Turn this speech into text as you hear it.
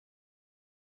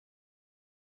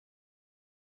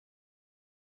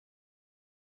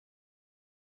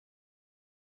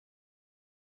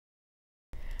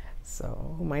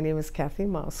So, my name is Kathy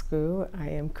Moscou. I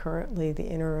am currently the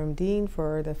interim dean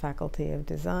for the Faculty of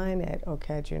Design at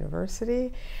OCAD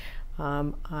University.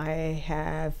 I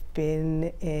have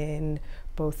been in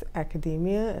both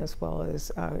academia as well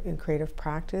as in creative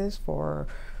practice for,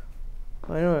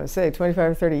 I don't want to say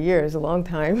 25 or 30 years, a long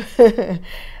time.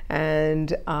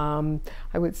 And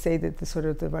I would say that the sort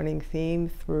of the running theme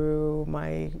through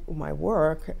my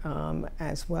work,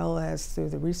 as well as through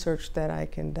the research that I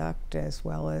conduct, as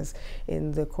well as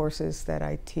in the courses that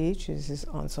I teach, is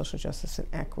on social justice and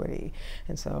equity.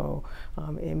 And so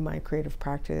in my creative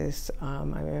practice,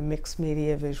 I'm a mixed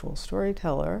media visual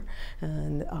storyteller,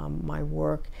 and my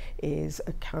work is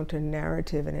a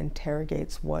counter-narrative and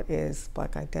interrogates what is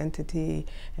Black identity,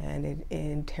 and it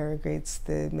interrogates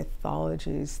the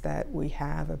mythologies that we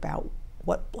have about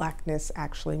what Blackness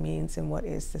actually means and what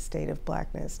is the state of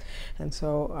Blackness. And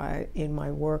so in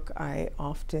my work, I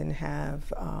often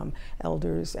have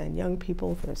elders and young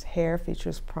people. There's hair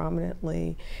features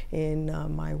prominently in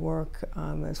my work,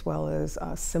 as well as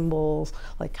symbols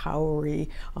like cowrie,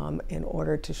 in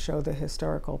order to show the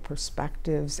historical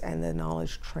perspectives and the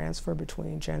knowledge transfer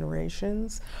between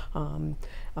generations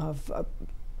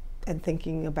and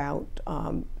thinking about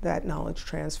that knowledge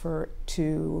transfer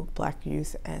to Black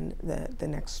youth and the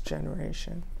next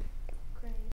generation.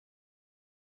 Great.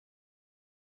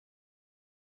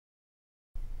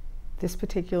 This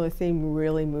particular theme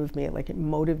really moved me, like it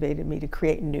motivated me to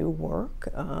create new work,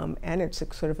 and it's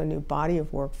sort of a new body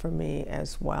of work for me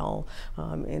as well,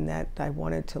 in that I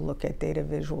wanted to look at data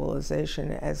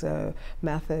visualization as a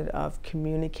method of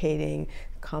communicating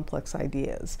complex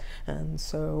ideas. And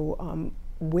so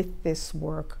with this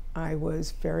work, I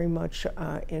was very much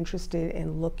interested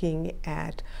in looking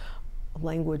at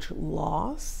language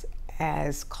loss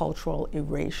as cultural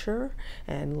erasure,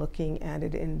 and looking at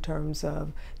it in terms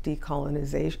of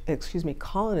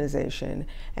colonization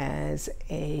as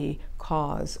a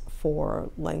cause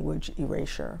for language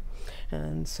erasure.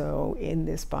 And so in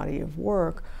this body of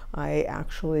work, I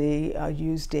actually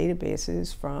use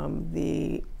databases from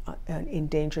the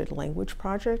Endangered Language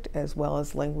Project as well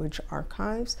as language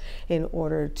archives in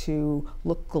order to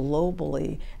look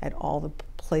globally at all the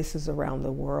places around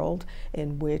the world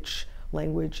in which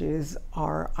languages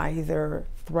are either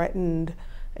threatened,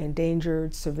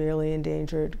 endangered, severely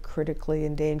endangered, critically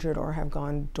endangered, or have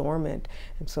gone dormant.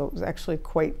 And so it was actually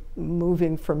quite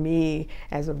moving for me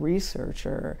as a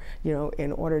researcher, you know,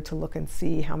 in order to look and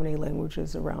see how many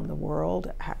languages around the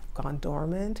world have gone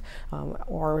dormant,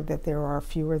 or that there are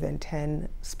fewer than 10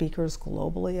 speakers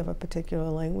globally of a particular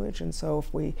language. And so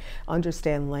if we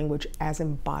understand language as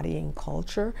embodying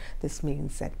culture, this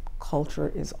means that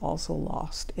culture is also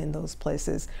lost in those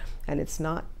places. And it's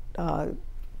not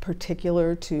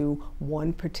particular to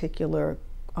one particular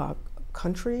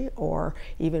country or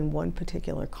even one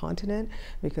particular continent,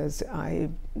 because I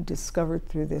discovered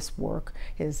through this work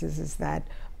is that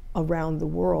around the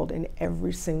world, in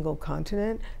every single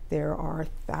continent, there are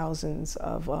thousands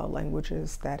of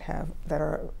languages that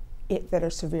are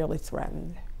severely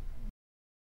threatened.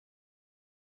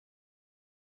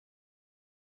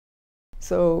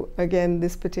 So again,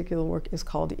 this particular work is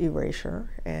called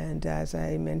Erasure, and as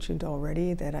I mentioned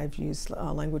already, that I've used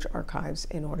language archives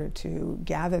in order to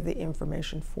gather the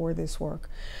information for this work.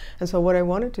 And so what I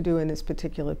wanted to do in this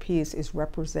particular piece is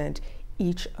represent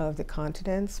each of the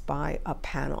continents by a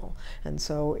panel. And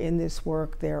so in this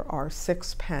work there are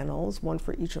 6 panels, one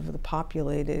for each of the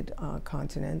populated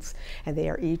continents, and they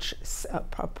are each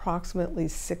approximately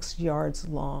 6 yards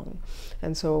long.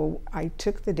 And so I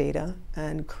took the data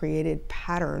and created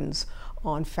patterns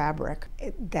on fabric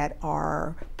that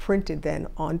are printed then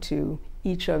onto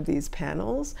each of these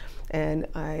panels, and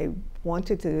I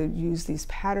wanted to use these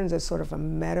patterns as sort of a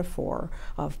metaphor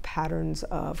of patterns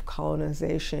of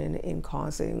colonization in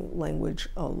causing language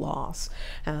loss.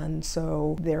 And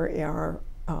so there are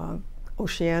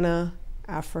Oceania,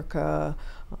 Africa,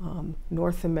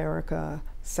 North America,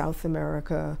 South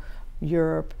America,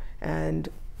 Europe, and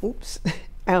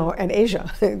and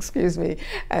Asia, excuse me,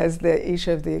 as each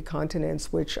of the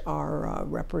continents which are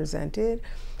represented.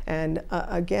 And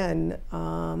again,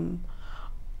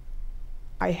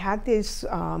 I had these.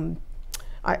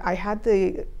 I had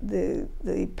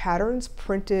the patterns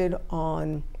printed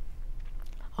on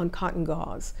on cotton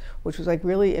gauze, which was like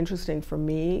really interesting for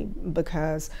me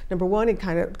because number one, it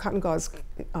kind of cotton gauze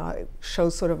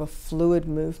shows sort of a fluid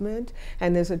movement,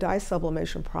 and there's a dye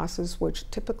sublimation process which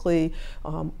typically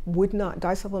would not.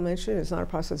 Dye sublimation is not a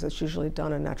process that's usually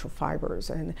done on natural fibers,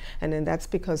 and then that's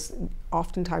because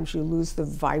oftentimes you lose the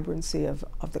vibrancy of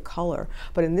the color.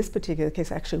 But in this particular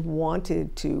case, I actually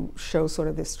wanted to show sort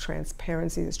of this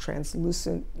transparency, this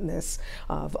translucentness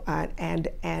of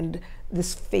and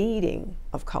this fading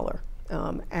of color,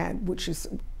 and which is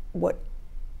what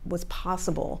was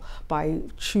possible by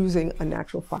choosing a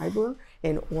natural fiber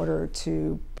in order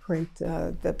to print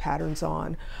the patterns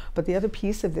on. But the other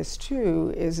piece of this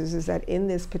too is that in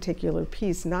this particular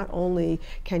piece, not only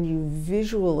can you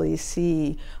visually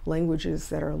see languages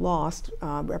that are lost,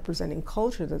 representing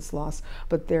culture that's lost,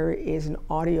 but there is an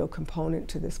audio component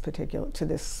to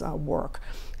this work.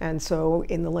 And so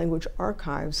in the language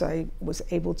archives, I was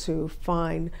able to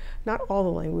find not all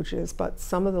the languages, but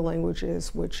some of the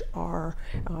languages which are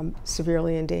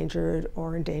severely endangered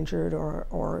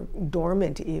or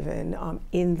dormant even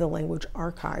in the language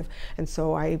archive. And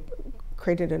so I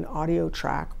created an audio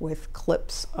track with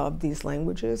clips of these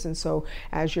languages, and so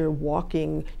as you're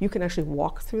walking, you can actually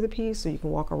walk through the piece, or you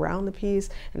can walk around the piece,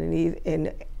 and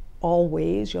in all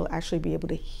ways you'll actually be able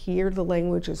to hear the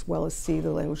language as well as see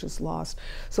the languages lost.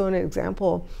 So an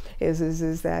example is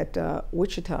that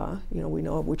Wichita, we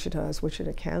know of Wichita as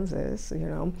Wichita, Kansas,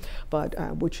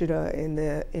 but Wichita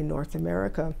in North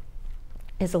America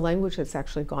is a language that's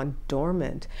actually gone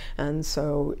dormant. And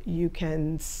so you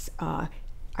can, I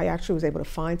actually was able to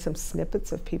find some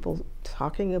snippets of people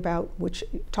talking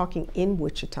in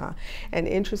Wichita. And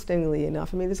interestingly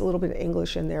enough, I mean, there's a little bit of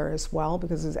English in there as well,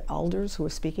 because there's elders who are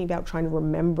speaking about trying to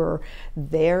remember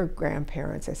their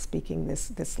grandparents as speaking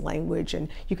this language. And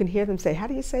you can hear them say, how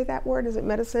do you say that word? Is it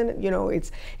medicine?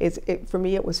 For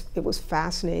me, it was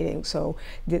fascinating. So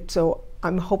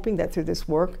I'm hoping that through this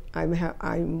work,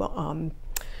 I'm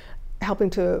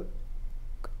helping to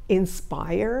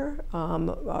inspire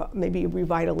maybe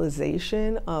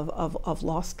revitalization of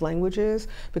lost languages,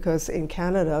 because in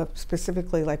Canada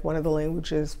specifically, like one of the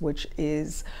languages which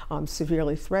is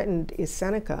severely threatened is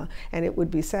Seneca, and it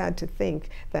would be sad to think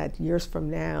that years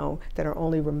from now that our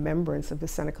only remembrance of the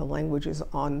Seneca language is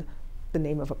on the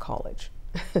name of a college.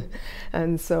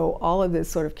 And so all of this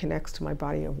sort of connects to my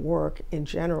body of work in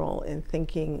general in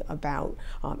thinking about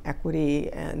equity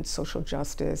and social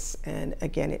justice, and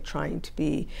again, it trying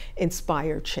to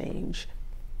inspire change.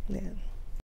 Yeah.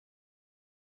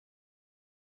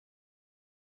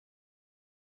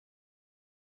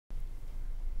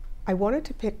 I wanted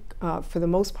to pick, for the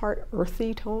most part,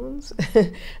 earthy tones,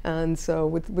 and so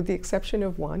with the exception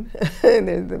of one,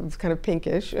 it was kind of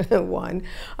pinkish one,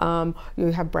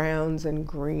 you have browns and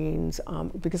greens,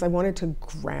 because I wanted to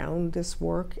ground this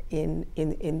work in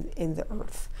the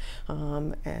earth,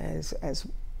 as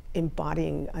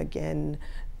embodying again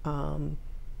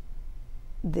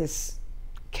this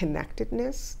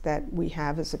connectedness that we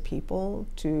have as a people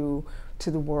to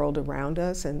the world around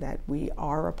us, and that we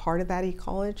are a part of that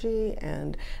ecology,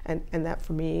 and that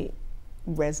for me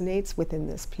resonates within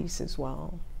this piece as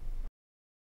well.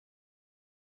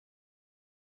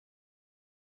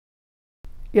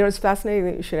 It's fascinating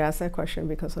that you should ask that question,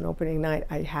 because on opening night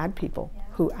I had people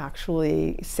who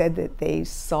actually said that they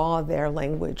saw their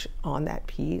language on that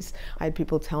piece. I had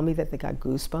people tell me that they got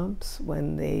goosebumps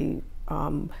when they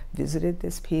visited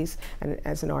this piece, and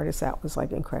as an artist that was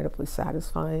like incredibly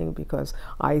satisfying, because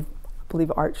I believe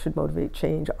art should motivate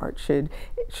change. Art should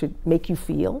make you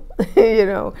feel,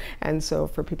 and so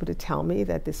for people to tell me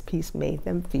that this piece made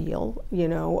them feel,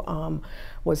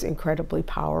 was incredibly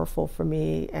powerful for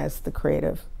me as the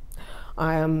creative.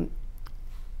 I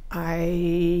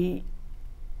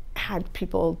had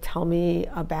people tell me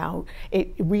about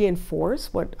it,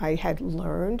 reinforce what I had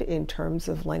learned in terms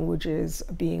of languages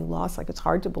being lost. Like, it's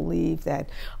hard to believe that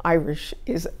Irish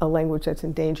is a language that's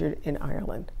endangered in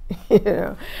Ireland,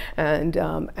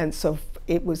 and so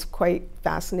it was quite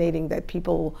fascinating that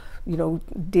people,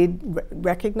 did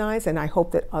recognize, and I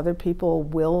hope that other people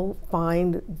will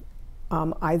find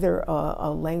either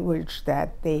a language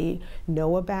that they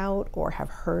know about or have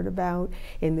heard about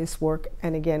in this work,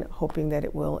 and again, hoping that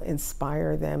it will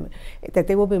inspire them, that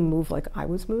they will be moved like I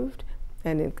was moved,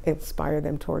 and inspire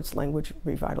them towards language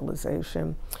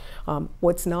revitalization.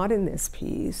 What's not in this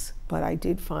piece, but I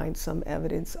did find some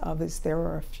evidence of, is there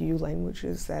are a few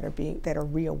languages that are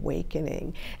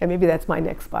reawakening, and maybe that's my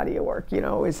next body of work.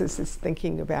 Is this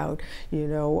thinking about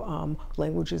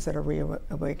languages that are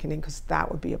reawakening, because that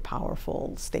would be a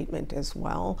powerful statement as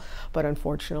well. But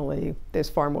unfortunately, there's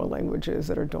far more languages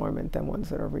that are dormant than ones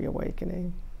that are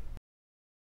reawakening.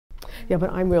 Yeah,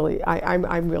 but I'm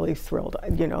really thrilled,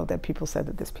 that people said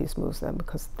that this piece moves them,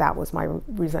 because that was my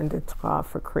raison d'être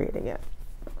for creating it.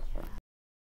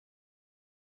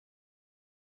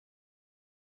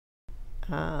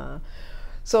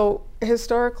 So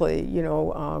historically,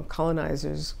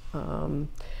 colonizers come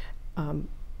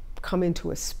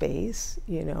into a space,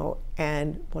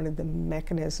 and one of the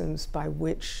mechanisms by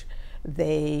which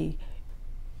they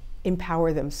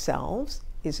empower themselves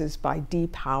is by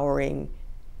depowering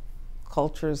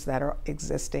cultures that are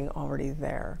existing already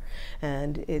there.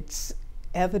 And it's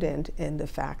evident in the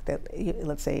fact that,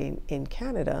 let's say in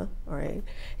Canada, right,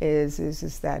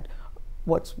 is that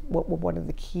what one of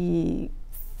the key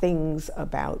things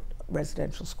about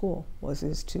residential school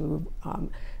was to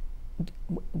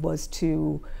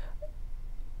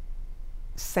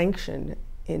sanction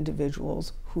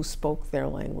individuals who spoke their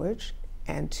language,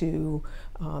 and to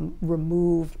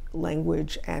remove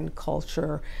language and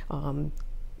culture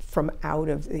from out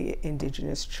of the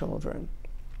indigenous children.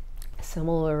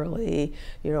 Similarly,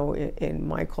 in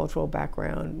my cultural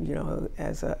background,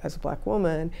 as a black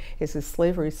woman, is that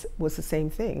slavery was the same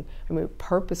thing. I mean,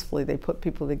 purposefully they put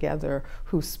people together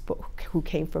who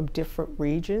came from different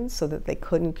regions so that they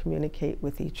couldn't communicate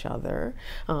with each other,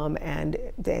 and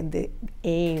then the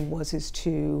aim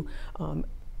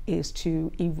is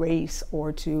to erase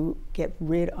or to get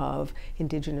rid of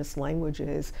indigenous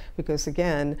languages, because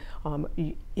again,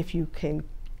 if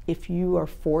you are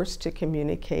forced to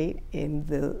communicate in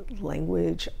the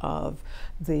language of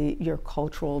your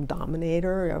cultural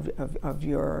dominator, of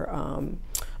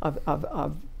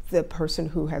the person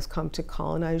who has come to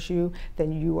colonize you,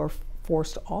 then you are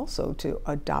forced also to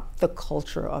adopt the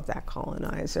culture of that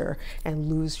colonizer and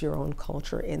lose your own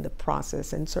culture in the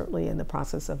process. And certainly in the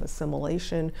process of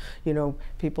assimilation,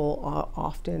 people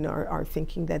often are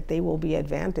thinking that they will be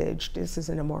advantaged. This is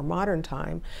in a more modern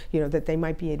time, that they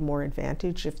might be more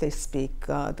advantaged if they speak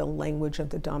the language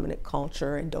of the dominant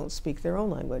culture and don't speak their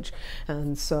own language.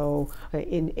 And so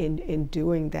in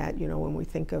doing that, when we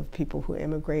think of people who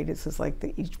immigrate, it's just like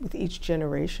with each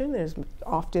generation, there's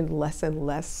often less and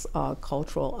less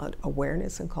cultural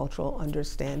awareness and cultural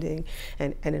understanding,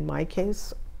 and in my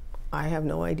case, I have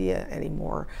no idea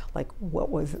anymore, like what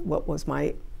was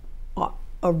my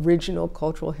original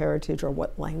cultural heritage, or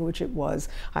what language it was.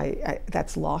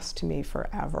 That's lost to me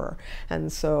forever.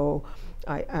 And so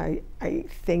I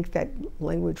think that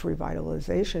language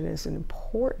revitalization is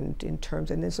important in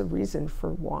terms, and there's a reason for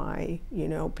why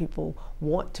people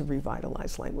want to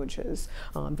revitalize languages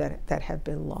that have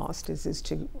been lost, is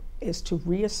to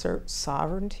reassert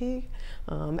sovereignty,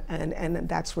 and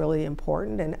that's really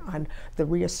important. And the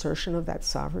reassertion of that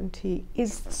sovereignty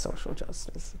is the social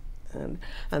justice.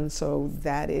 And so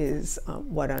that is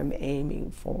what I'm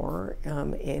aiming for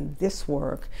in this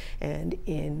work, and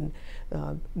in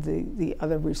the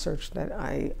other research that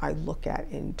I look at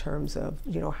in terms of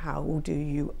how do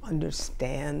you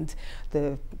understand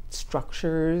the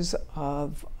structures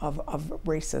of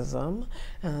racism,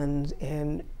 and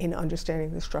in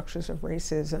understanding the structures of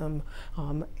racism,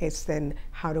 it's then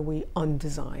how do we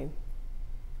undesign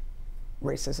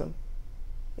racism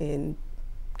in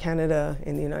Canada,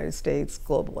 in the United States,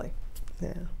 globally.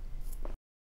 Yeah.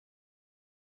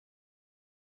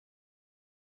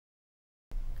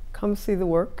 Come see the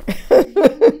work.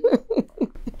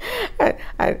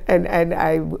 And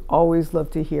I always love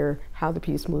to hear how the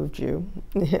piece moved you.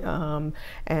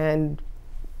 And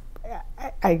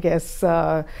I guess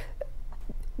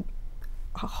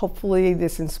hopefully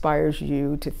this inspires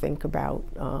you to think about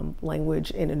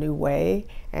language in a new way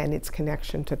and its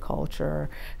connection to culture.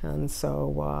 And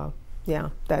so, yeah,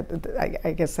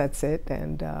 I guess that's it.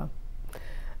 And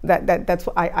that's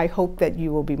I hope that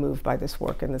you will be moved by this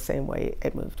work in the same way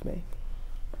it moved me.